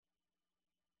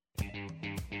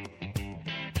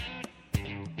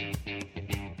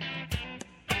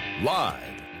Live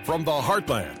from the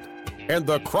heartland and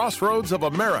the crossroads of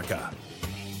America,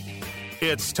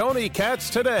 it's Tony Katz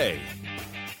Today.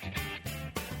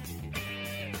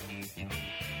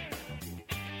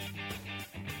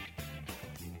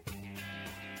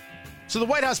 So the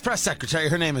White House press secretary,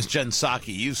 her name is Jen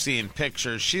Psaki. You've seen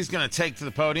pictures. She's going to take to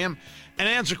the podium and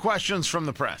answer questions from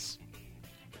the press.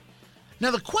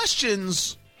 Now, the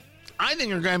questions, I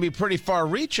think, are going to be pretty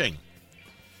far-reaching,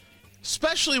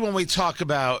 especially when we talk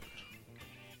about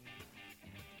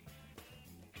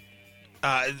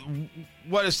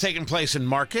what has taken place in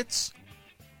markets.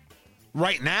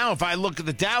 Right now, if I look at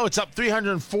the Dow, it's up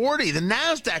 340. The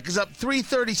NASDAQ is up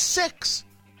 336.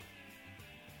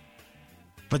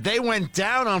 But they went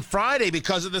down on Friday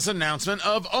because of this announcement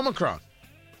of Omicron,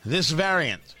 this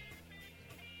variant.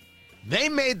 They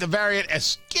made the variant as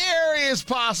scary as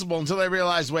possible until they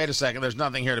realized, wait a second, there's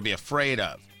nothing here to be afraid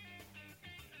of.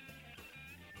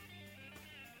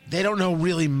 They don't know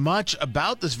really much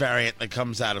about this variant that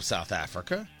comes out of South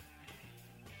Africa.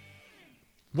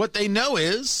 What they know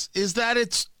is that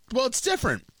it's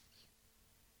different.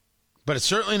 But it's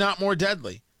certainly not more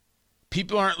deadly.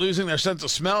 People aren't losing their sense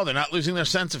of smell. They're not losing their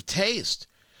sense of taste.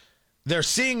 They're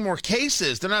seeing more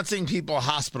cases. They're not seeing people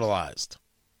hospitalized.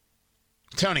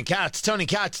 Tony Katz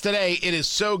Today. It is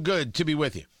so good to be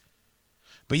with you.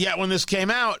 But yet when this came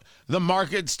out, the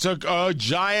markets took a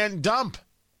giant dump.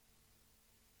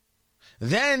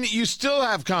 Then you still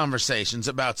have conversations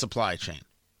about supply chain.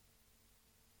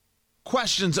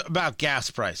 Questions about gas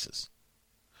prices.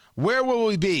 Where will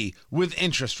we be with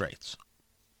interest rates?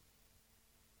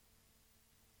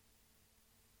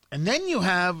 And then you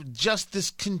have just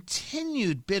this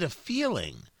continued bit of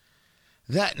feeling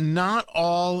that not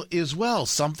all is well.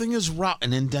 Something is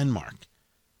rotten in Denmark.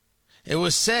 It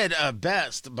was said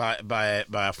best by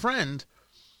a friend.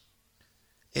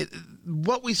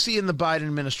 What we see in the Biden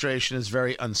administration is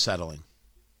very unsettling.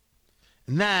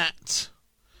 And that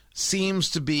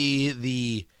seems to be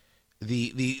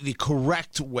the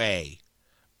correct way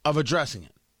of addressing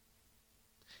it.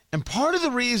 And part of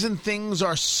the reason things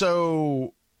are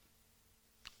so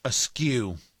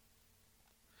askew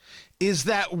is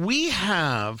that we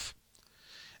have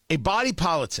a body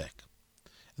politic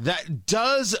that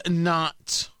does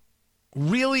not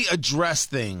really address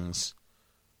things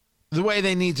the way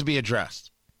they need to be addressed.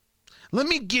 Let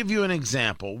me give you an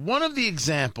example. One of the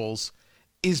examples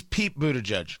is Pete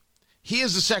Buttigieg. He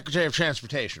is the Secretary of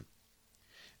Transportation.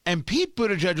 And Pete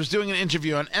Buttigieg was doing an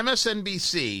interview on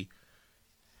MSNBC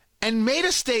and made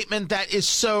a statement that is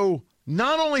so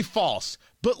not only false,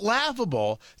 but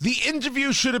laughable. The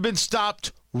interview should have been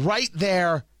stopped right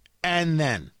there and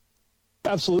then.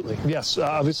 Absolutely. Yes.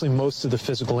 Obviously, most of the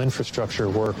physical infrastructure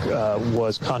work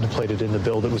was contemplated in the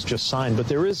bill that was just signed, but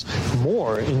there is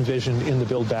more envisioned in the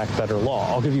Build Back Better law.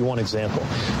 I'll give you one example.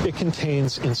 It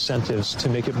contains incentives to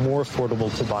make it more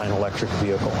affordable to buy an electric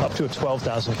vehicle, up to a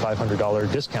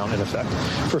 $12,500 discount in effect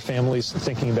for families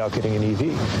thinking about getting an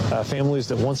EV. Families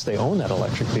that once they own that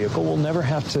electric vehicle will never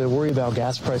have to worry about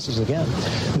gas prices again.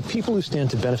 The people who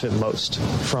stand to benefit most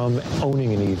from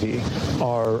owning an EV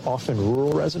are often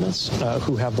rural residents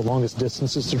who have the longest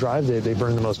distances to drive. They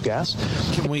burn the most gas.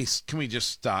 Can we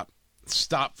just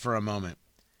stop for a moment?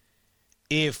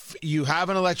 If you have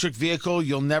an electric vehicle,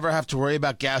 you'll never have to worry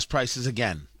about gas prices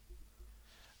again.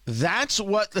 That's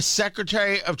what the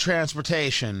Secretary of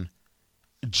Transportation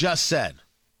just said.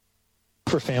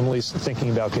 For families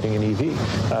thinking about getting an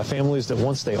EV, families that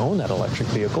once they own that electric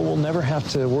vehicle will never have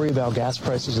to worry about gas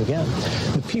prices again.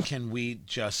 Can we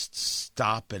just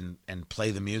stop and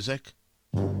play the music?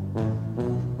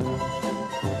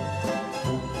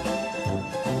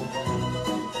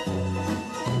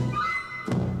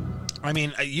 I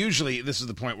mean, usually this is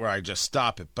the point where I just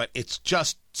stop it, but it's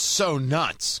just so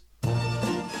nuts.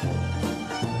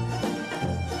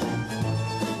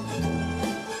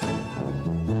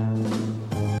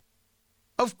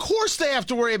 Of course they have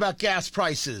to worry about gas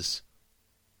prices.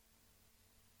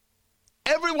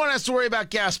 Everyone has to worry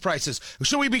about gas prices.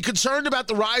 Should we be concerned about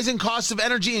the rising costs of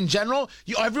energy in general?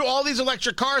 All these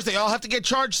electric cars, they all have to get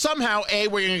charged somehow. A,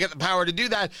 we're going to get the power to do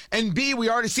that. And B, we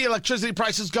already see electricity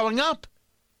prices going up.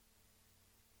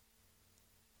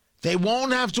 They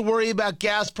won't have to worry about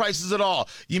gas prices at all.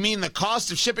 You mean the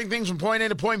cost of shipping things from point A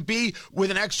to point B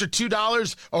with an extra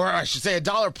 $2, or I should say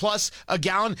 $1 plus a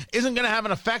gallon, isn't going to have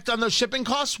an effect on those shipping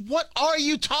costs? What are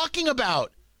you talking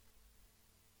about?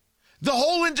 The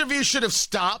whole interview should have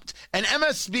stopped, and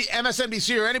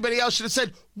MSNBC or anybody else should have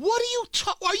said, "What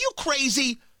are you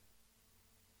crazy?"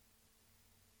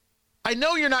 I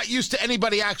know you're not used to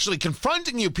anybody actually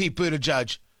confronting you, Pete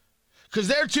Buttigieg, because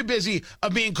they're too busy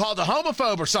of being called a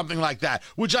homophobe or something like that,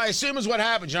 which I assume is what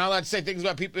happens. You're not allowed to say things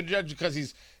about Pete Buttigieg because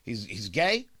he's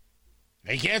gay.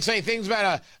 You can't say things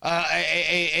about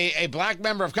a black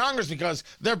member of Congress because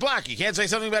they're black. You can't say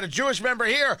something about a Jewish member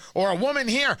here or a woman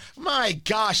here. My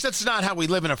gosh, that's not how we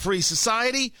live in a free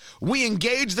society. We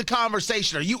engage the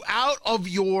conversation. Are you out of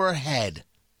your head?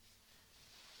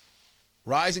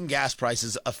 Rising gas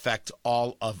prices affect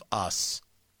all of us.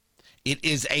 It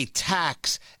is a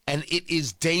tax, and it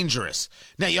is dangerous.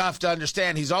 Now, you have to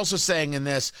understand, he's also saying in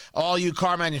this, all you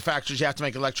car manufacturers, you have to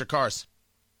make electric cars.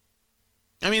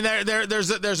 I mean, there's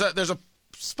a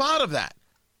spot of that,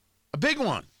 a big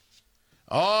one.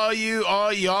 You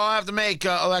all have to make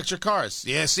electric cars.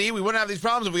 Yeah, see, we wouldn't have these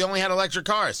problems if we only had electric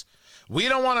cars. We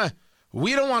don't want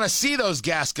to see those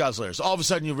gas guzzlers. All of a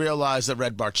sudden, you realize that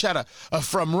Red Barchetta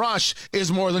from Rush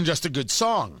is more than just a good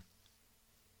song.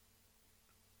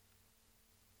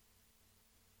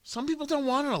 Some people don't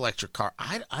want an electric car.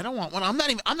 I don't want one. I'm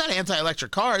not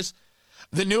anti-electric cars.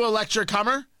 The new electric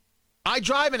Hummer, I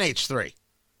drive an H3.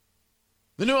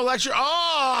 The new electric,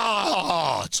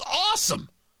 it's awesome.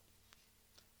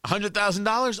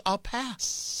 $100,000, I'll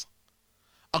pass.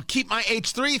 I'll keep my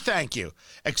H3, thank you.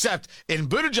 Except in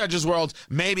Buttigieg's world,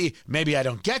 maybe I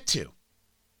don't get to.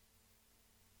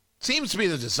 Seems to be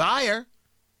the desire.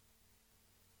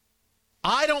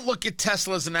 I don't look at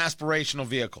Tesla as an aspirational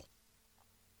vehicle.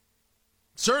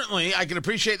 Certainly, I can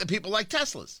appreciate that people like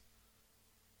Teslas.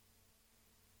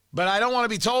 But I don't want to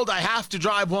be told I have to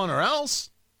drive one or else.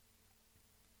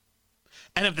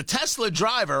 And if the Tesla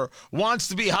driver wants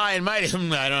to be high and mighty,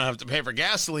 I don't have to pay for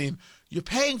gasoline. You're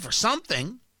paying for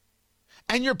something.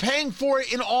 And you're paying for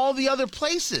it in all the other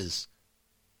places.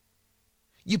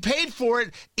 You paid for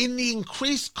it in the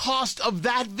increased cost of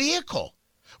that vehicle,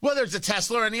 whether it's a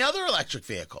Tesla or any other electric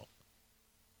vehicle.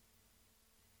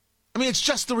 I mean, it's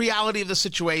just the reality of the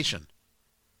situation.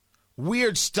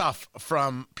 Weird stuff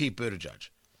from Pete Buttigieg.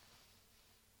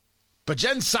 But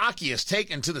Jen Psaki is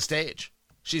taken to the stage.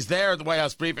 She's there at the White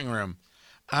House briefing room,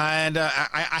 and I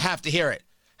have to hear it.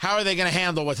 How are they going to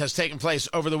handle what has taken place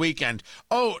over the weekend?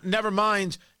 Oh, never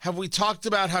mind. Have we talked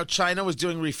about how China was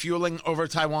doing refueling over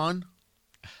Taiwan?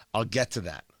 I'll get to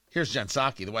that. Here's Jen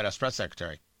Psaki, the White House press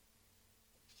secretary.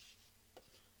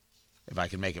 If I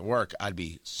could make it work, I'd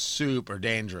be super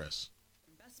dangerous.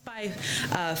 By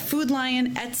Food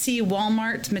Lion, Etsy,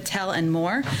 Walmart, Mattel, and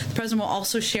more. The president will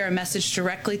also share a message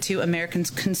directly to American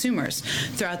consumers.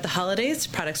 Throughout the holidays,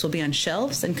 products will be on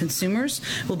shelves, and consumers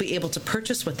will be able to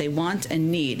purchase what they want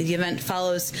and need. The event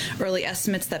follows early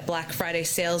estimates that Black Friday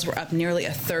sales were up nearly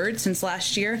a third since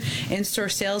last year. In-store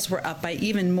sales were up by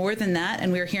even more than that,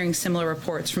 and we are hearing similar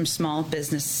reports from Small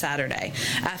Business Saturday.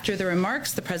 After the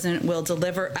remarks, the president will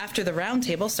deliver, after the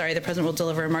roundtable, the president will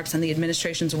deliver remarks on the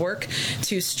administration's work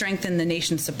to strengthen the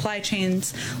nation's supply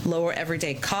chains, lower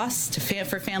everyday costs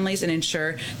for families, and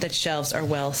ensure that shelves are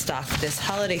well stocked this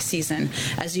holiday season.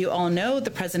 As you all know,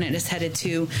 the president is headed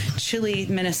to Chile,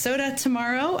 Minnesota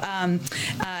tomorrow, and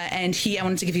I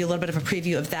wanted to give you a little bit of a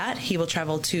preview of that. He will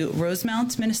travel to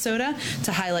Rosemount, Minnesota,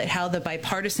 to highlight how the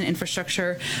bipartisan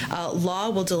infrastructure law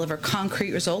will deliver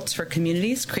concrete results for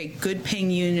communities, create good-paying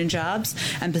union jobs,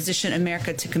 and position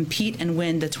America to compete and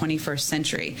win the 21st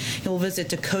century. He will visit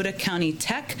Dakota County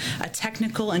Tech, a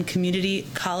technical and community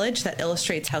college that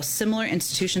illustrates how similar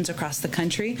institutions across the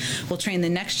country will train the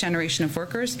next generation of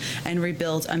workers and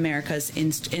rebuild America's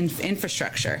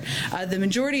infrastructure. The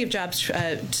majority of jobs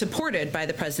supported by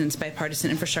the president's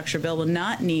bipartisan infrastructure bill will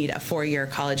not need a 4-year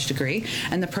college degree,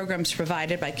 and the programs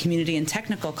provided by community and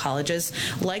technical colleges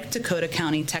like Dakota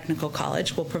County Technical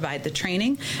College will provide the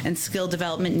training and skill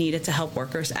development needed to help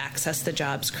workers access the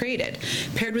jobs created.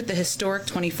 Paired with the historic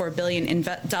 $24 billion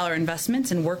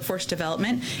investments in workforce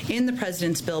development in the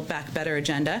president's Build Back Better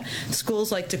agenda,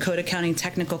 schools like Dakota County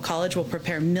Technical College will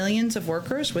prepare millions of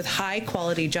workers with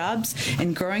high-quality jobs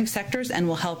in growing sectors and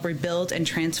will help rebuild and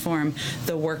transform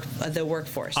the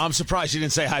workforce. I'm surprised she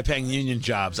didn't say high-paying union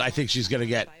jobs. I think she's going to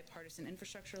get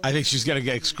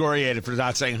excoriated for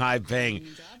not saying high-paying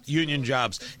union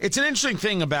jobs. It's an interesting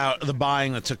thing about the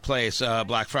buying that took place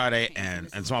Black Friday and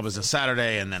Small Business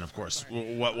Saturday, and then, of course,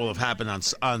 what will have happened on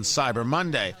Cyber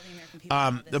Monday.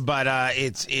 But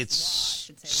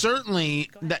it's certainly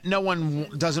that no one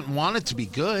doesn't want it to be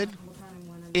good.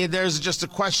 There's just a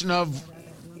question of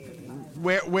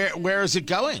where is it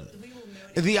going?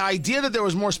 The idea that there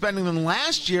was more spending than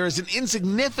last year is an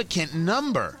insignificant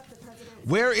number.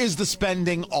 Where is the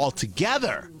spending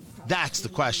altogether? That's the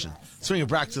question. Swing it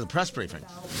back to the press briefing.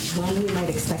 When we might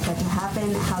expect that to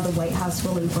happen, how the White House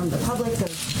will inform the public of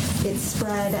its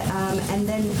spread. And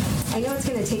then I know it's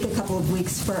going to take a couple of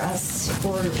weeks for us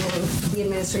or the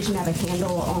administration to have a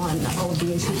handle on all of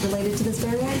the issues related to this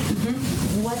variant.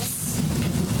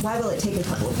 Why will it take a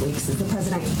couple of weeks? Is the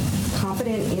president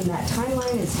confident in that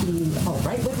timeline? Is he all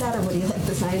right with that, or would he like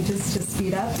the scientists to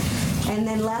speed up? And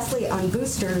then lastly, on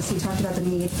boosters, he talked about the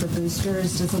need for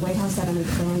boosters. Does the White House have any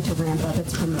plan to ramp up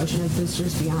its promotion of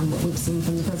boosters beyond what we've seen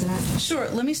from the president? Sure.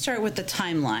 Let me start with the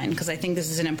timeline, because I think this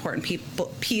is an important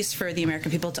piece for the American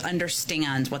people to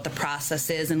understand what the process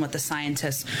is and what the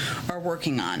scientists are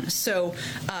working on. So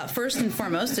first and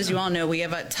foremost, as you all know, we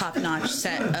have a top-notch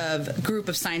group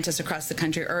of scientists across the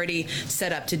country already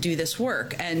set up to do this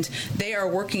work, and they are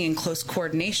working in close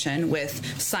coordination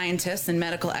with scientists and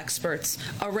medical experts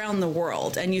around the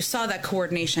world. And you saw that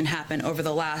coordination happen over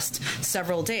the last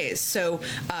several days. So,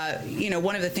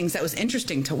 one of the things that was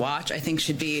interesting to watch, I think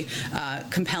should be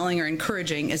compelling or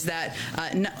encouraging, is that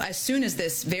as soon as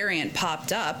this variant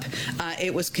popped up,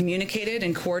 it was communicated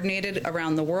and coordinated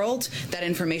around the world. That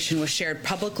information was shared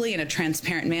publicly in a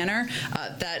transparent manner.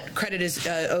 That credit is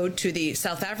owed to the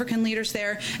South African leaders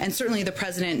there. And certainly the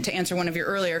president, to answer one of your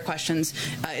earlier questions,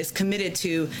 is committed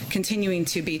to continuing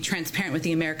to be transparent with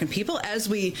the American people as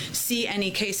we see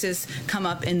any cases come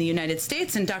up in the United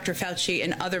States. And Dr. Fauci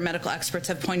and other medical experts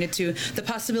have pointed to the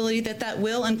possibility that that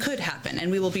will and could happen.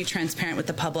 And we will be transparent with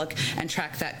the public and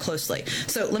track that closely.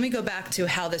 So let me go back to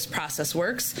how this process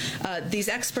works. These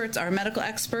experts, our medical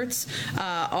experts,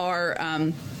 are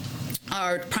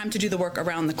primed to do the work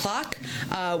around the clock.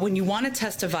 When you want to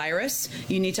test a virus,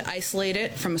 you need to isolate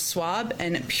it from a swab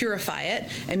and purify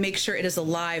it and make sure it is a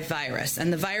live virus.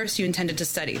 And the virus you intended to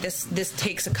study, this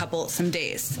takes some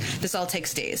days. This all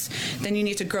takes days. Then you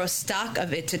need to grow a stock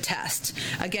of it to test.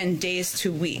 Again, days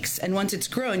to weeks. And once it's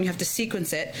grown, you have to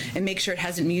sequence it and make sure it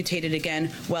hasn't mutated again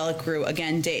while it grew.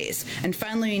 Again, days. And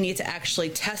finally, you need to actually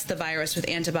test the virus with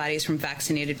antibodies from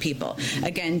vaccinated people.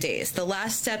 Again, days. The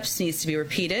last steps needs to be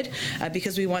repeated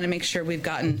because we want to make sure we've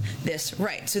gotten this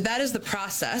right. So that is the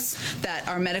process that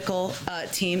our medical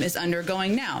team is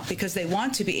undergoing now, because they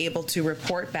want to be able to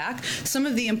report back some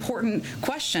of the important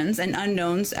questions and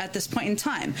unknowns at this point in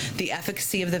time: the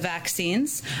efficacy of the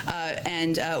vaccines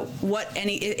and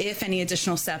if any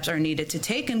additional steps are needed to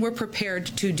take, and we're prepared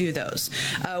to do those.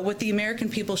 What the American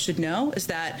people should know is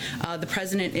that the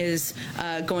president is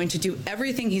going to do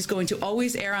everything. He's going to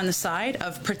always err on the side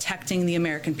of protecting the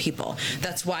American people.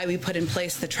 That's why we put in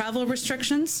place the travel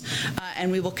restrictions,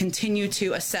 and we will continue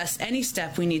to assess any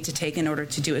step we need to take in order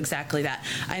to do exactly that.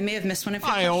 I may have missed one of your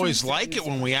questions. I always like it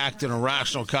when we act in a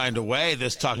rational kind of way,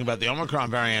 this talking about the Omicron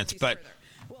variant, but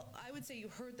well, I would say you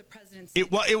heard the president.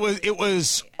 It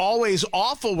was always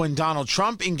awful when Donald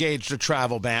Trump engaged a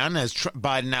travel ban, as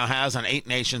Biden now has on 8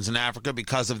 nations in Africa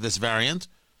because of this variant.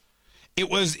 It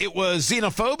was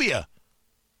xenophobia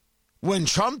when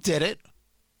Trump did it.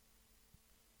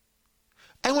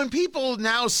 And when people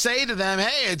now say to them,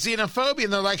 hey, it's xenophobia,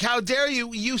 and they're like, how dare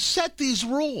you? You set these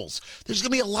rules. There's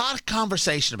going to be a lot of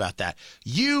conversation about that.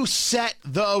 You set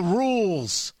the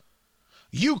rules.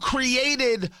 You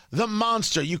created the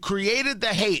monster. You created the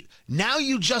hate. Now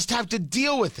you just have to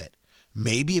deal with it.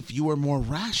 Maybe if you were more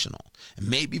rational, and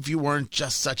maybe if you weren't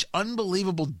just such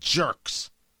unbelievable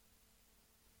jerks,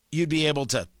 you'd be able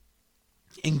to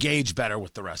engage better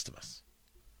with the rest of us.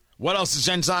 What else does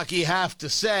Jen Psaki have to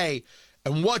say?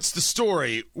 And what's the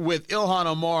story with Ilhan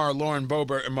Omar, Lauren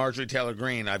Boebert, and Marjorie Taylor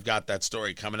Greene? I've got that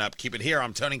story coming up. Keep it here.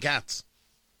 I'm Tony Katz.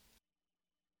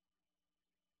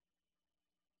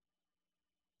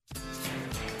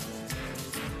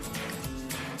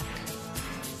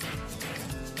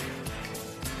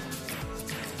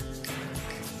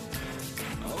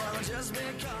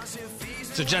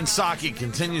 So Jen Psaki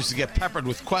continues to get peppered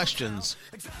with questions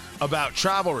about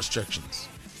travel restrictions.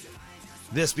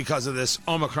 This because of this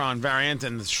Omicron variant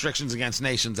and the restrictions against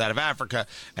nations out of Africa,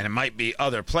 and it might be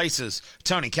other places.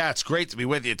 Tony Katz, great to be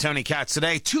with you. Tony Katz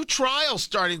today. 2 trials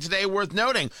starting today worth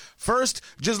noting. First,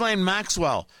 Ghislaine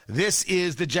Maxwell. This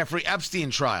is the Jeffrey Epstein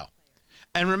trial.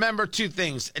 And remember 2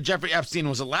 things. Jeffrey Epstein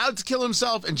was allowed to kill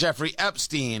himself, and Jeffrey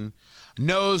Epstein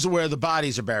knows where the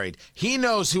bodies are buried. He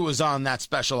knows who was on that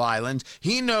special island.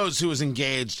 He knows who was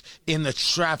engaged in the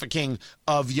trafficking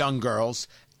of young girls.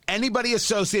 Anybody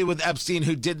associated with Epstein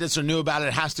who did this or knew about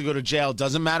it has to go to jail.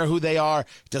 Doesn't matter who they are.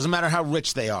 Doesn't matter how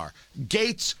rich they are.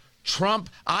 Gates, Trump,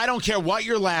 I don't care what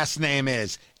your last name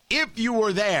is. If you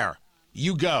were there,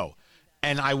 you go.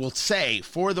 And I will say,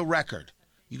 for the record,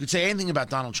 you could say anything about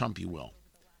Donald Trump, you will.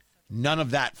 None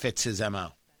of that fits his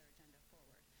MO.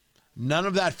 None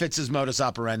of that fits his modus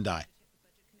operandi.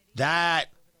 That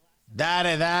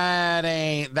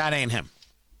ain't him.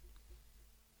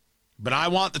 But I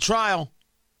want the trial.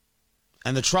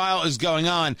 And the trial is going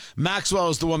on. Maxwell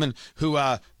is the woman who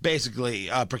basically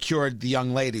procured the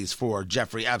young ladies for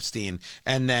Jeffrey Epstein.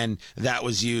 And then that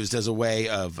was used as a way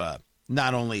of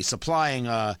not only supplying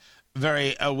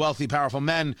very wealthy, powerful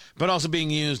men, but also being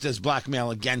used as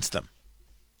blackmail against them.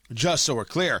 Just so we're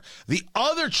clear. The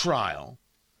other trial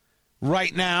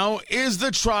right now is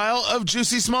the trial of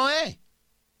Jussie Smollett.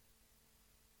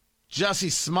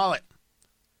 Jussie Smollett.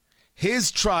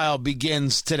 His trial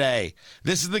begins today.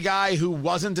 This is the guy who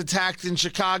wasn't attacked in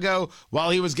Chicago while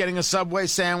he was getting a Subway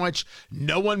sandwich.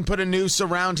 No one put a noose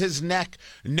around his neck.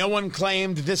 No one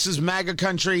claimed this is MAGA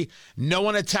country. No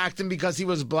one attacked him because he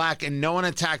was black, and no one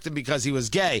attacked him because he was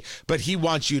gay. But he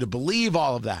wants you to believe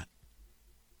all of that.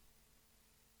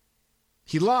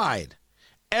 He lied.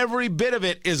 Every bit of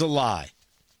it is a lie.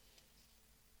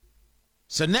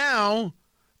 So now,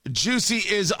 Jussie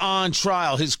is on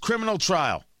trial, his criminal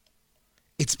trial.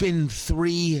 It's been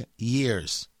 3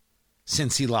 years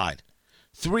since he lied.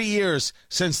 3 years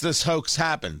since this hoax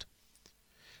happened.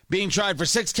 Being tried for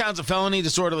 6 counts of felony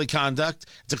disorderly conduct.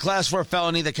 It's a class 4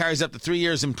 felony that carries up to 3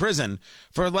 years in prison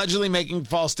for allegedly making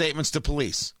false statements to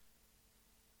police.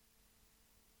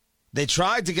 They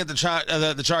tried to get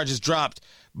the charges dropped,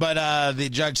 but the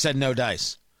judge said no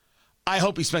dice. I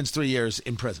hope he spends 3 years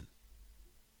in prison.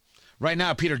 Right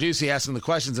now, Peter Doocy asking the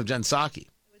questions of Jen Psaki.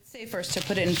 Say first, to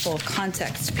put it in full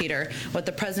context, Peter, what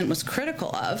the president was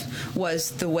critical of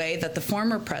was the way that the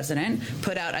former president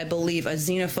put out, I believe, a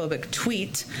xenophobic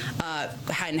tweet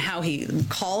and how he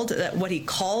called what he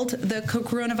called the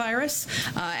coronavirus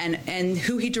and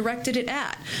who he directed it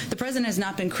at. The president has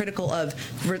not been critical of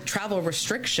travel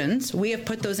restrictions. We have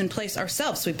put those in place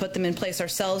ourselves. We put them in place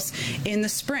ourselves in the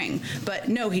spring. But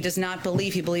no, he does not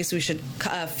believe. He believes we should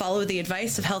follow the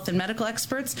advice of health and medical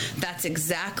experts. That's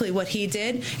exactly what he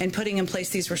did in putting in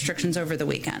place these restrictions over the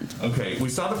weekend. Okay, we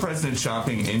saw the president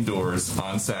shopping indoors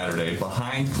on Saturday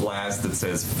behind glass that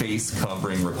says face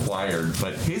covering required,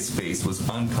 but his face was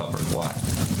uncovered. Why?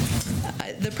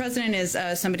 The president is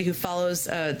somebody who follows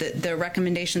the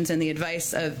recommendations and the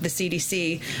advice of the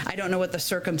CDC. I don't know what the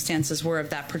circumstances were of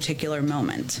that particular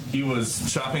moment. He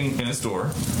was shopping in a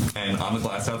store, and on the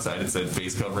glass outside it said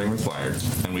face covering required,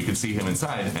 and we could see him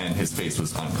inside, and his face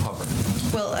was uncovered.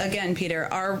 Well, again,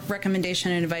 Peter, our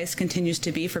recommendation and advice continues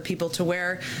to be for people to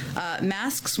wear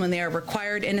masks when they are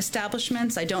required in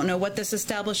establishments. I don't know what this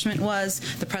establishment was.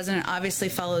 The president obviously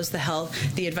follows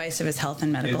the advice of his health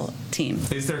and medical team.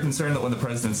 Is there concern that when the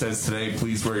president says today,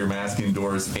 please wear your mask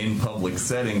indoors in public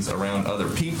settings around other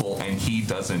people, and he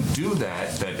doesn't do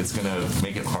that, that it's going to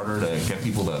make it harder to get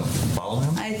people to follow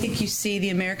him? I think you see the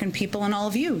American people, and all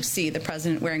of you see the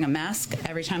president wearing a mask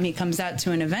every time he comes out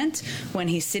to an event, when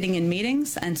he's sitting in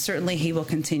meetings, and certainly he will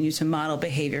continue to model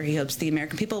behavior he hopes the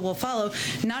American people will follow,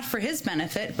 not for his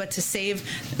benefit, but to save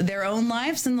their own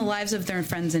lives and the lives of their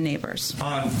friends and neighbors.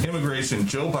 On immigration,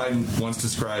 Joe Biden once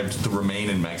described the Remain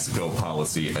in Mexico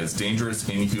policy as dangerous,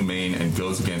 inhumane, and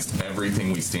goes against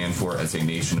everything we stand for as a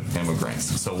nation of immigrants.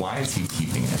 So why is he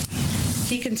keeping it?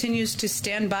 He continues to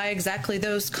stand by exactly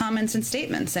those comments and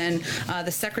statements. And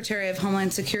the Secretary of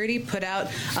Homeland Security put out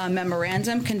a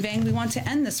memorandum conveying we want to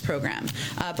end this program.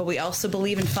 But we also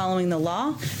believe in following the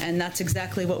law, and that's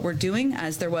exactly what we're doing,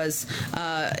 as there was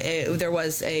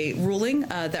a ruling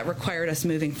that required us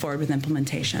moving forward with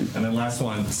implementation. And then last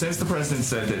one, since the president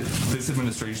said that this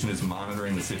administration is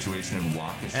monitoring the situation in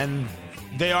Waukesha. And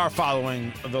they are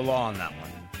following the law on that one.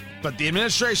 But the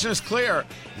administration is clear.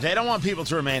 They don't want people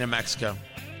to remain in Mexico.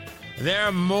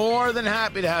 They're more than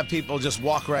happy to have people just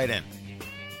walk right in.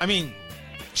 I mean,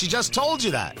 she just told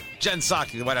you that. Jen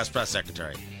Psaki, the White House press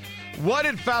secretary. What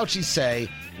did Fauci say?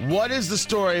 What is the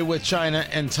story with China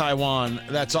and Taiwan?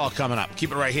 That's all coming up.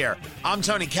 Keep it right here. I'm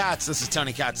Tony Katz. This is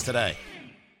Tony Katz Today.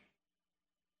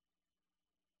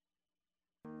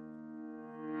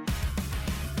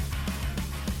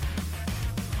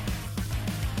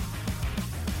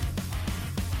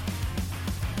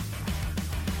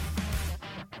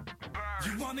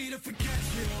 Me to forget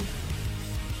you.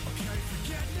 Okay,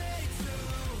 forget me too.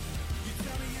 You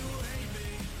tell me you hate me,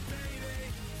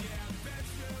 baby. Yeah, I bet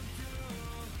you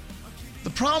do. The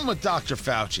problem with Dr.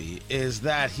 Fauci is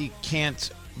that he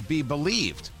can't be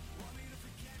believed.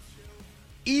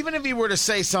 Even if he were to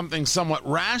say something somewhat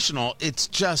rational, it's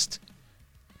just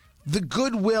the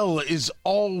goodwill is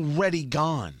already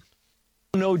gone.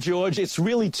 No, George, it's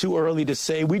really too early to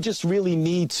say. We just really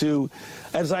need to,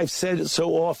 as I've said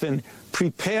so often,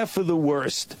 prepare for the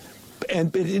worst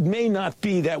But it may not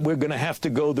be that we're going to have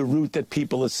to go the route that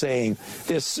people are saying.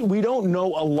 We don't know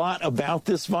a lot about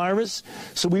this virus,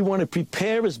 so we want to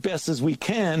prepare as best as we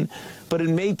can, but it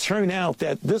may turn out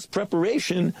that this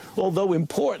preparation, although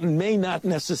important, may not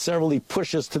necessarily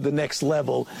push us to the next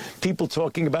level. People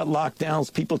talking about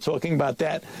lockdowns, people talking about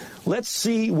that. Let's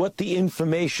see what the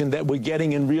information that we're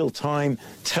getting in real time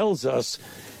tells us,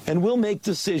 and we'll make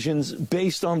decisions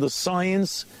based on the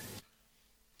science.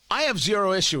 I have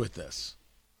zero issue with this.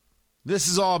 This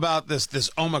is all about this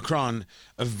Omicron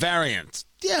variant.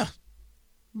 Yeah,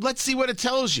 let's see what it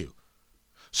tells you.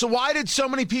 So why did so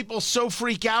many people so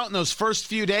freak out in those first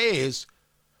few days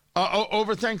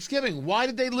over Thanksgiving? Why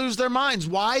did they lose their minds?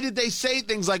 Why did they say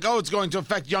things like, oh, it's going to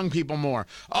affect young people more?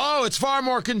 Oh, it's far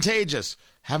more contagious.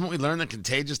 Haven't we learned that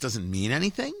contagious doesn't mean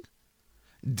anything?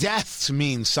 Deaths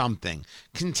mean something.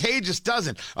 Contagious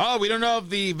doesn't. Oh, we don't know if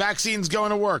the vaccine's going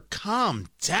to work. Calm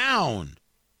down.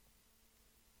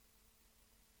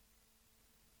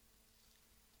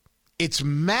 It's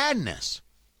madness.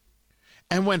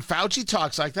 And when Fauci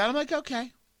talks like that, I'm like,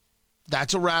 okay,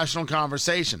 that's a rational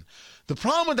conversation. The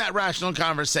problem with that rational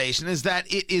conversation is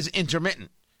that it is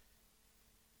intermittent.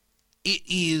 It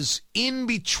is in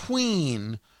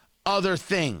between other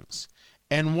things.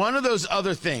 And one of those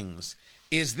other things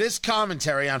is this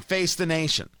commentary on Face the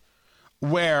Nation,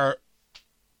 where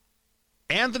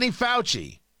Anthony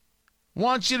Fauci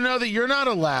wants you to know that you're not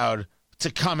allowed to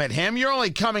come at him. You're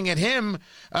only coming at him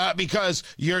because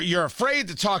you're afraid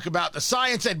to talk about the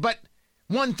science. But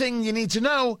one thing you need to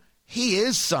know, he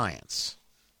is science.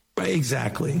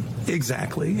 Exactly.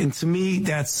 And to me,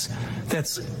 that's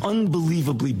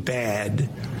unbelievably bad,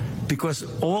 because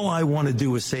all I want to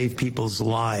do is save people's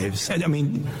lives. I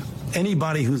mean,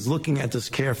 anybody who's looking at this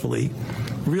carefully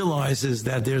realizes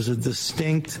that there's a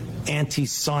distinct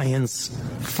anti-science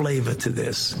flavor to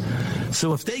this.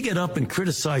 So if they get up and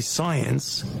criticize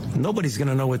science, nobody's going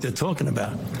to know what they're talking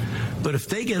about. But if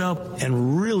they get up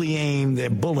and really aim their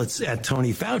bullets at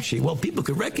Tony Fauci, well, people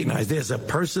could recognize there's a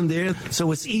person there,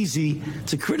 so it's easy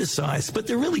to criticize. But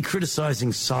they're really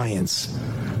criticizing science,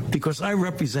 because I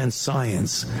represent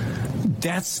science.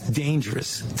 That's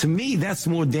dangerous. To me, that's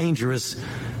more dangerous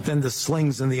than the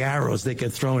slings and the arrows that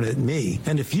get thrown at me.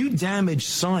 And if you damage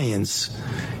science,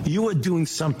 you are doing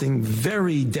something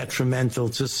very detrimental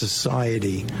to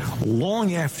society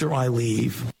long after I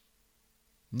leave.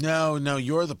 No,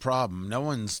 you're the problem. No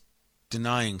one's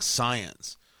denying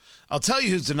science. I'll tell you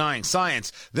who's denying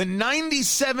science. The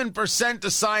 97%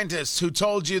 of scientists who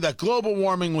told you that global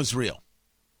warming was real.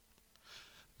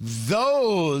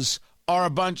 Those are a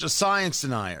bunch of science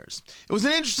deniers. It was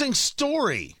an interesting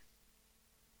story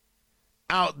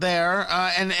out there,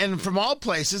 and from all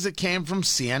places, it came from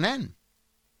CNN.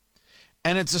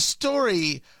 And it's a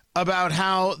story about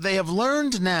how they have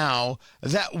learned now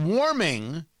that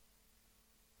warming,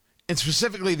 and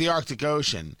specifically the Arctic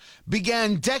Ocean,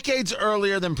 began decades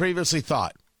earlier than previously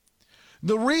thought.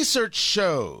 The research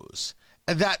shows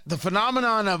that the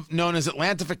phenomenon known as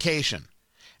Atlantification,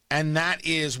 and that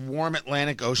is warm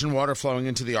Atlantic Ocean water flowing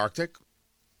into the Arctic,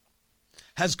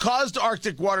 has caused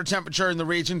Arctic water temperature in the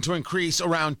region to increase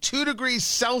around 2 degrees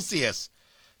Celsius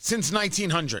since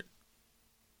 1900.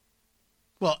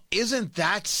 Well, isn't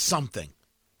that something?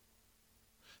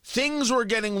 Things were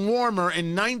getting warmer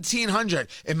in 1900.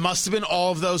 It must have been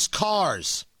all of those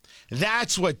cars.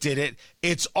 That's what did it.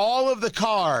 It's all of the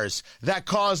cars that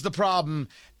caused the problem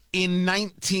in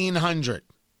 1900.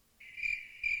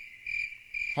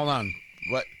 Hold on.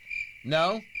 What?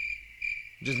 No?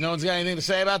 Just no one's got anything to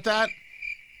say about that?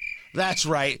 That's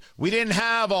right. We didn't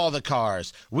have all the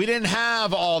cars. We didn't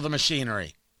have all the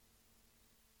machinery.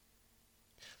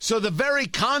 So the very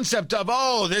concept of,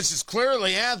 oh, this is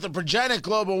clearly anthropogenic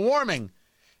global warming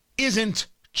isn't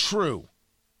true.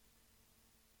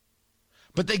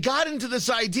 But they got into this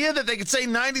idea that they could say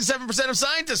 97% of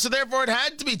scientists, so therefore it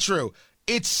had to be true.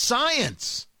 It's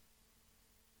science.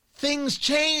 Things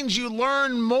change. You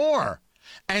learn more.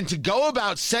 And to go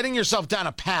about setting yourself down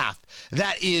a path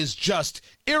that is just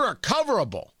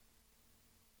irrecoverable,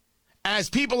 as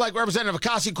people like Representative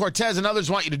Ocasio-Cortez and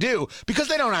others want you to do, because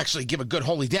they don't actually give a good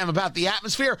holy damn about the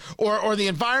atmosphere or the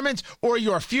environment or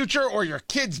your future or your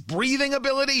kids' breathing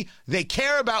ability. They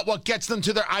care about what gets them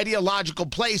to their ideological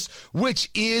place, which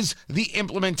is the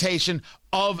implementation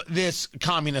of this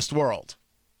communist world.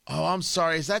 Oh, I'm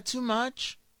sorry. Is that too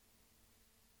much?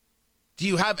 Do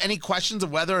you have any questions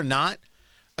of whether or not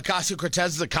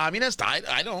Ocasio-Cortez is a communist?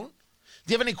 I don't.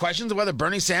 Do you have any questions of whether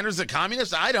Bernie Sanders is a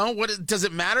communist? I don't. Does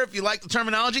it matter if you like the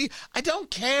terminology? I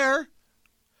don't care.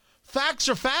 Facts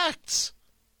are facts.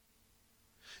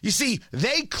 You see,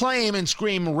 they claim and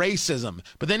scream racism,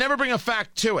 but they never bring a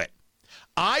fact to it.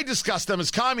 I discuss them as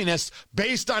communists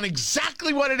based on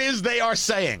exactly what it is they are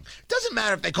saying. It doesn't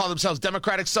matter if they call themselves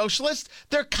democratic socialists.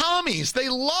 They're commies. They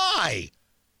lie.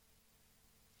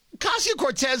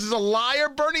 Ocasio-Cortez is a liar.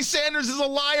 Bernie Sanders is a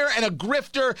liar and a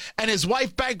grifter, and his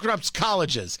wife bankrupts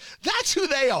colleges. That's who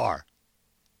they are.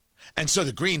 And so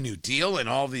the Green New Deal and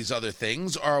all these other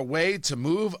things are a way to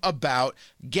move about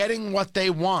getting what they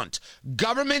want.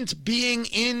 Government being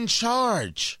in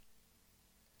charge.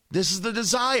 This is the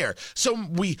desire. So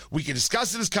we can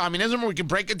discuss it as communism, or we can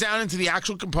break it down into the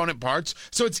actual component parts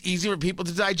so it's easy for people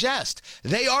to digest.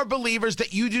 They are believers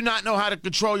that you do not know how to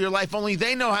control your life. Only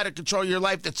they know how to control your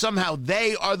life, that somehow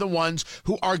they are the ones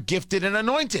who are gifted and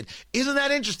anointed. Isn't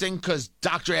that interesting? Because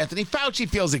Dr. Anthony Fauci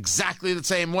feels exactly the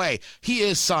same way. He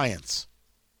is science.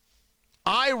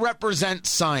 I represent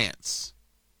science.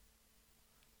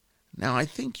 Now, I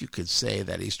think you could say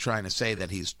that he's trying to say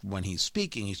that when he's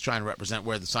speaking, he's trying to represent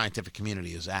where the scientific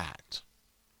community is at.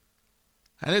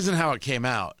 That isn't how it came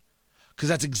out, because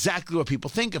that's exactly what people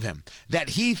think of him,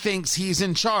 that he thinks he's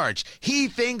in charge. He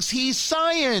thinks he's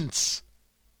science.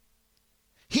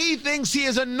 He thinks he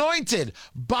is anointed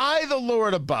by the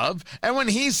Lord above, and when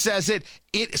he says it,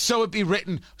 so it be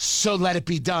written, so let it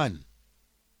be done.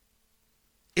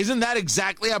 Isn't that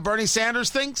exactly how Bernie Sanders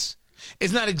thinks?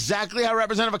 Isn't that exactly how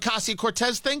Representative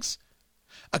Ocasio-Cortez thinks?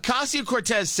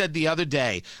 Ocasio-Cortez said the other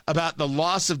day about the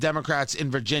loss of Democrats in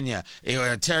Virginia,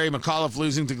 Terry McAuliffe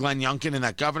losing to Glenn Youngkin in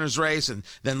that governor's race, and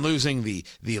then losing the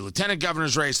lieutenant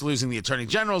governor's race, losing the attorney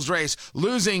general's race,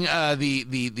 losing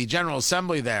the General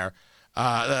Assembly there,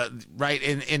 right,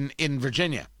 in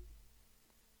Virginia.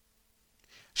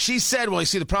 She said, well, you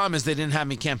see, the problem is they didn't have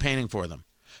me campaigning for them.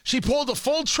 She pulled a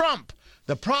full Trump.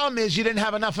 The problem is you didn't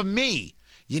have enough of me.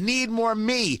 You need more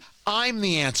me. I'm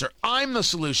the answer. I'm the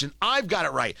solution. I've got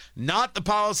it right. Not the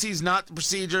policies, not the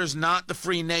procedures, not the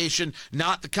free nation,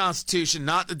 not the Constitution,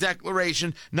 not the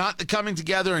Declaration, not the coming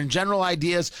together and general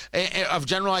ideas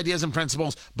and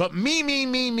principles, but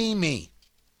me.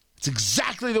 It's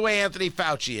exactly the way Anthony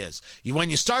Fauci is. When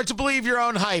you start to believe your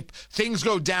own hype, things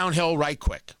go downhill right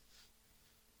quick.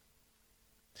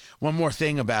 One more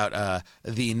thing about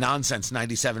the nonsense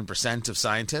 97% of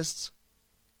scientists.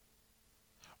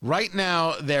 Right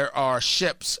now, there are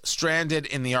ships stranded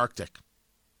in the Arctic.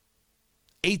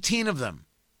 18 of them.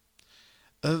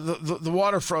 The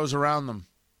water froze around them.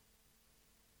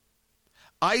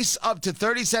 Ice up to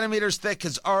 30 centimeters thick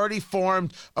has already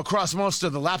formed across most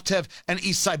of the Laptev and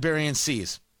East Siberian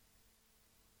seas.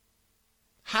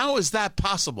 How is that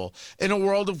possible in a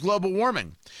world of global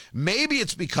warming? Maybe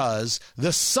it's because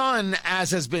the sun,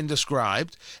 as has been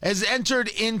described, has entered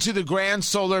into the grand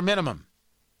solar minimum.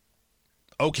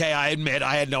 Okay, I admit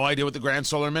I had no idea what the grand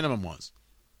solar minimum was.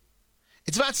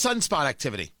 It's about sunspot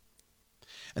activity.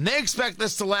 And they expect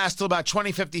this to last till about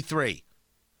 2053.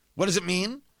 What does it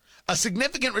mean? A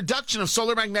significant reduction of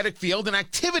solar magnetic field and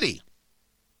activity.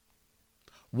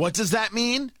 What does that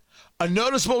mean? A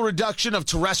noticeable reduction of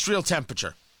terrestrial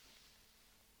temperature.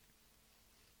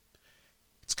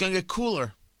 It's going to get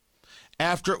cooler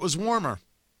after it was warmer,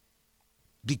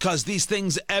 because these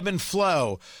things ebb and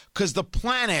flow, because the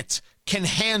planet can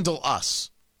handle us.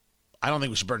 I don't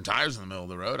think we should burn tires in the middle of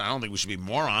the road. I don't think we should be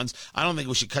morons. I don't think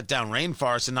we should cut down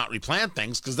rainforests and not replant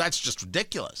things, because that's just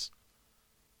ridiculous.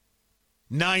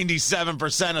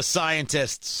 97% of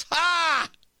scientists.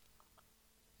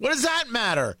 What does that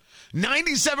matter?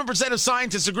 97% of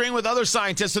scientists agreeing with other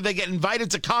scientists so they get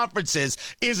invited to conferences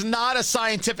is not a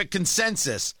scientific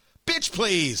consensus. Bitch,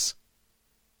 please.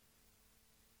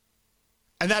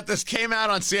 And that this came out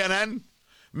on CNN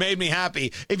made me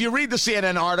happy. If you read the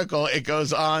CNN article, it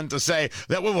goes on to say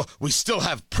that we still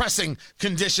have pressing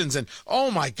conditions, and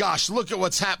oh my gosh, look at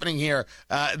what's happening here.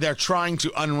 They're trying to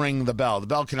unring the bell. The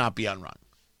bell cannot be unrung.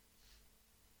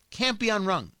 Can't be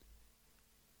unrung.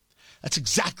 That's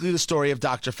exactly the story of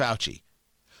Dr. Fauci,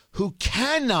 who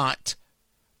cannot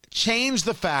change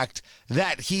the fact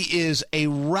that he is a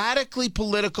radically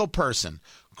political person,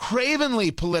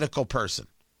 cravenly political person.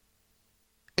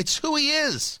 It's who he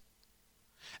is.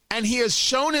 And he has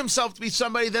shown himself to be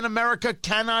somebody that America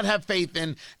cannot have faith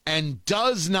in and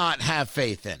does not have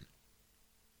faith in.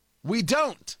 We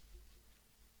don't.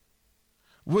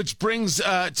 Which brings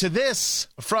to this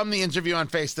from the interview on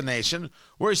Face the Nation,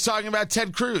 where he's talking about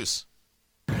Ted Cruz.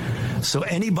 So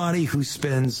anybody who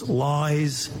spends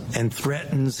lies and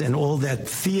threatens and all that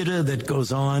theater that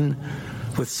goes on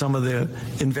with some of the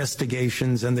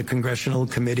investigations and the congressional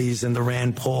committees and the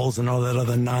Rand Pauls and all that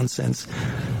other nonsense,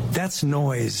 that's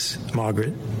noise,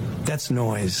 Margaret. That's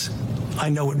noise. I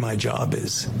know what my job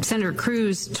is. Senator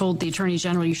Cruz told the Attorney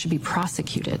General you should be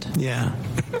prosecuted. Yeah.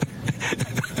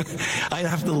 I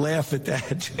have to laugh at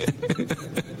that.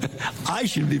 I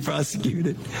should be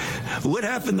prosecuted. What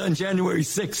happened on January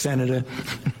 6th, Senator?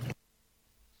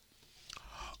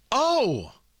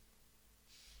 Oh,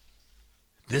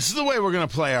 this is the way we're going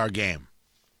to play our game.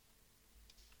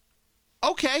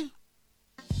 Okay.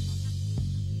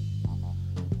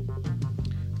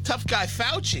 Tough guy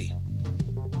Fauci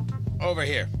over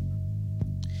here.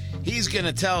 He's going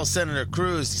to tell Senator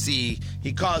Cruz, he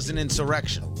caused an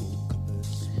insurrection.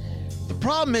 The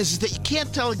problem is that you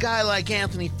can't tell a guy like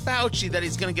Anthony Fauci that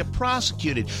he's going to get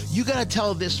prosecuted. You got to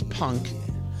tell this punk,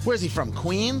 where's he from,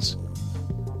 Queens?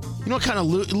 You know what kind of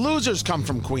losers come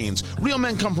from Queens? Real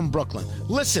men come from Brooklyn.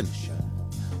 Listen,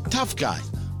 tough guy.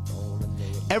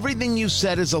 Everything you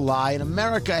said is a lie, and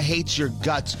America hates your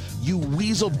guts, you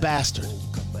weasel bastard.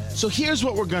 So here's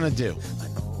what we're going to do.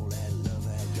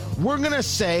 We're going to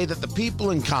say that the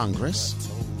people in Congress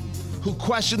who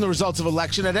questioned the results of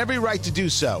election had every right to do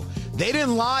so. They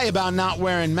didn't lie about not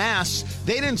wearing masks.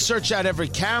 They didn't search out every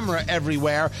camera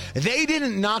everywhere. They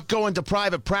didn't not go into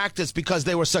private practice because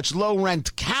they were such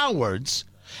low-rent cowards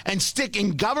and stick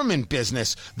in government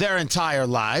business their entire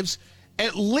lives.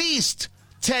 At least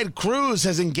Ted Cruz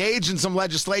has engaged in some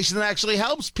legislation that actually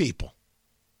helps people.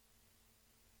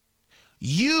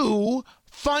 You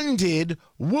funded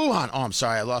Wuhan. Oh, I'm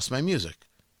sorry, I lost my music.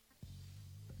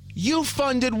 You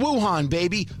funded Wuhan,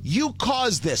 baby. You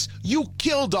caused this. You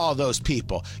killed all those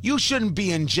people. You shouldn't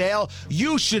be in jail.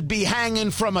 You should be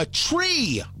hanging from a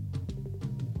tree.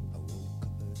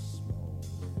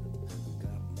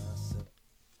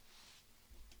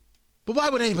 But why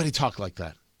would anybody talk like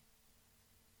that?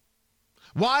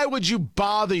 Why would you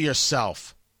bother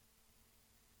yourself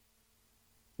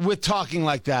with talking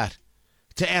like that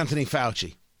to Anthony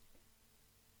Fauci?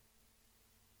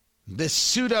 This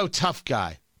pseudo-tough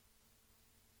guy.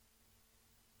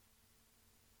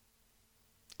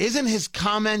 Isn't his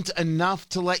comment enough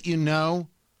to let you know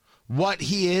what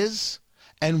he is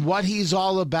and what he's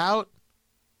all about?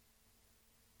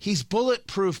 He's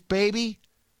bulletproof, baby.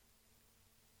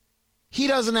 He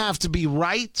doesn't have to be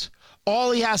right. All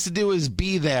he has to do is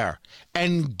be there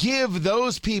and give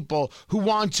those people who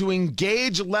want to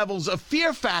engage levels of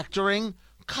fear factoring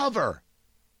cover.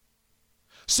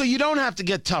 So you don't have to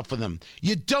get tough with him.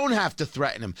 You don't have to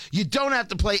threaten him. You don't have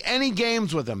to play any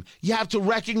games with him. You have to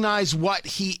recognize what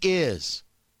he is.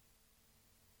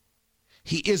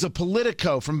 He is a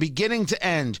politico from beginning to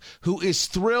end who is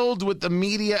thrilled with the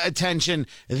media attention.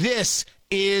 This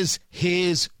is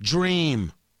his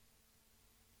dream.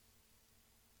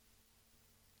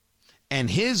 And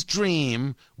his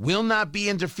dream will not be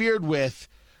interfered with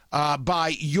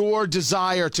by your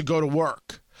desire to go to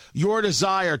work, your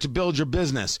desire to build your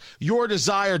business, your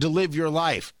desire to live your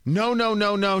life. No, no,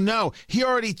 no, no, no. He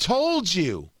already told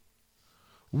you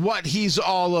what he's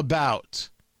all about.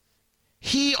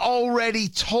 He already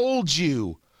told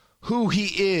you who he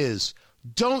is.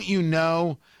 Don't you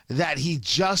know that he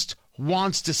just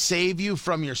wants to save you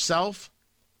from yourself?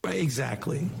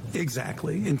 Exactly.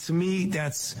 And to me,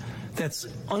 that's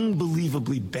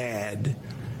unbelievably bad,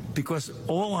 because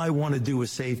all I want to do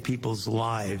is save people's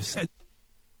lives. And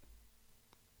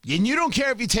you don't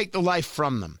care if you take the life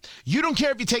from them. You don't care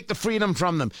if you take the freedom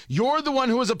from them. You're the one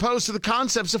who is opposed to the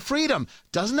concepts of freedom.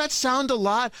 Doesn't that sound a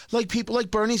lot like people like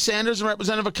Bernie Sanders and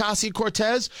Representative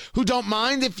Ocasio-Cortez, who don't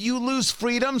mind if you lose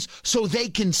freedoms so they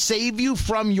can save you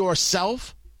from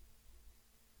yourself?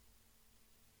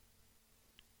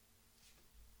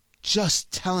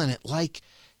 Just telling it like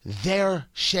they're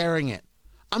sharing it.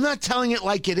 I'm not telling it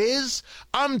like it is.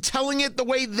 I'm telling it the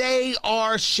way they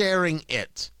are sharing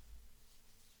it.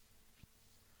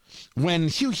 When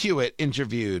Hugh Hewitt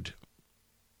interviewed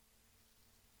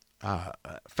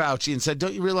Fauci and said,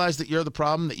 don't you realize that you're the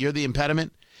problem, that you're the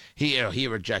impediment? He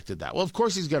rejected that. Well, of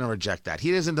course he's going to reject that.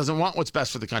 He doesn't want what's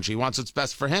best for the country. He wants what's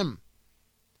best for him.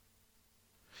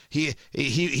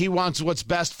 He wants what's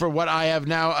best for what I have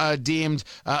now deemed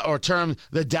or termed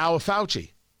the Tao of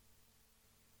Fauci.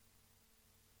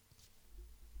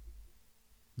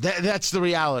 That's the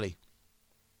reality.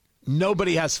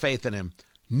 Nobody has faith in him.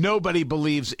 Nobody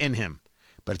believes in him.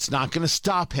 But it's not going to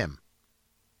stop him.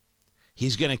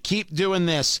 He's going to keep doing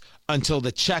this until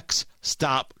the checks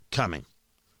stop coming.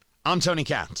 I'm Tony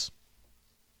Katz.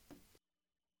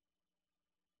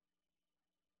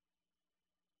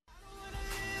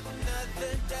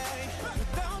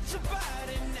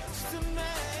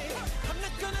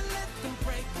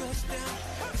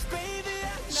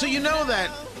 So you know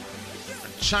that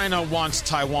China wants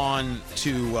Taiwan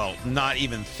to, well, not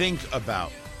even think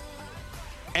about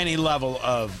any level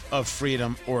of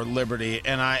freedom or liberty.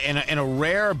 And in a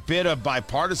rare bit of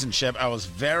bipartisanship, I was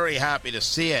very happy to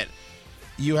see it.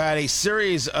 You had a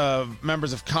series of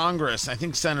members of Congress, I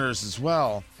think senators as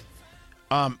well,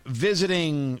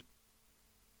 visiting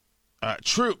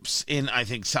troops in, I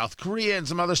think, South Korea and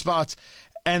some other spots,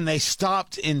 and they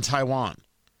stopped in Taiwan.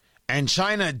 And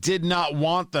China did not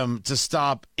want them to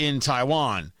stop in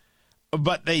Taiwan,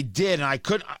 but they did. And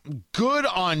good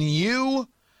on you,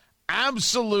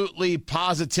 absolutely,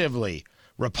 positively.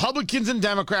 Republicans and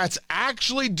Democrats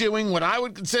actually doing what I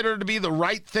would consider to be the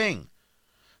right thing.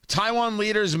 Taiwan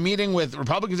leaders meeting with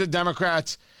Republicans and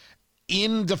Democrats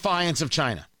in defiance of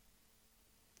China.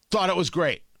 Thought it was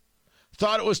great.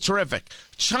 Thought it was terrific.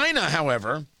 China,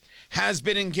 however, has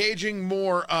been engaging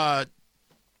more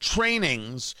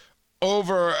trainings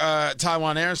over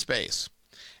Taiwan airspace,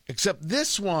 except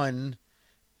this one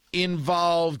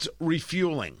involved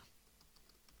refueling.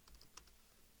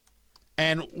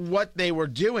 And what they were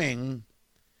doing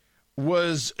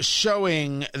was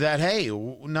showing that, hey,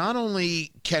 not only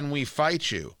can we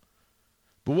fight you,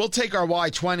 but we'll take our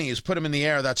Y-20s, put them in the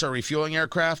air, that's our refueling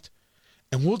aircraft,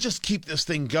 and we'll just keep this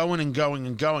thing going and going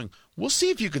and going. We'll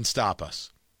see if you can stop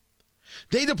us.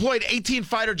 They deployed 18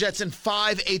 fighter jets and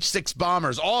 5 H-6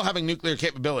 bombers, all having nuclear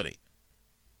capability,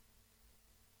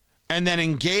 and then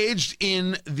engaged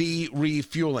in the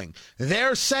refueling.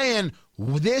 They're saying,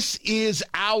 this is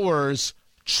ours,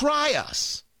 try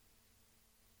us.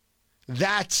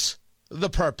 That's the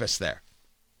purpose there.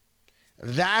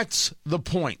 That's the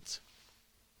point.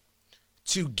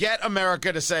 To get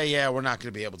America to say, yeah, we're not going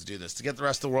to be able to do this. To get the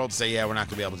rest of the world to say, yeah, we're not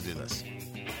going to be able to do this.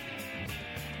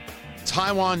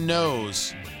 Taiwan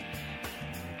knows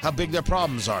how big their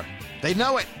problems are. They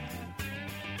know it.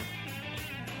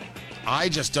 I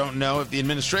just don't know if the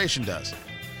administration does.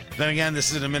 Then again,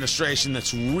 this is an administration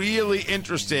that's really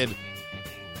interested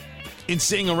in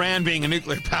seeing Iran being a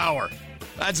nuclear power.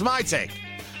 That's my take.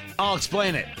 I'll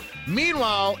explain it.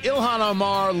 Meanwhile, Ilhan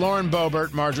Omar, Lauren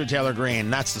Boebert, Marjorie Taylor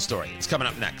Greene. That's the story. It's coming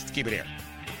up next. Keep it here.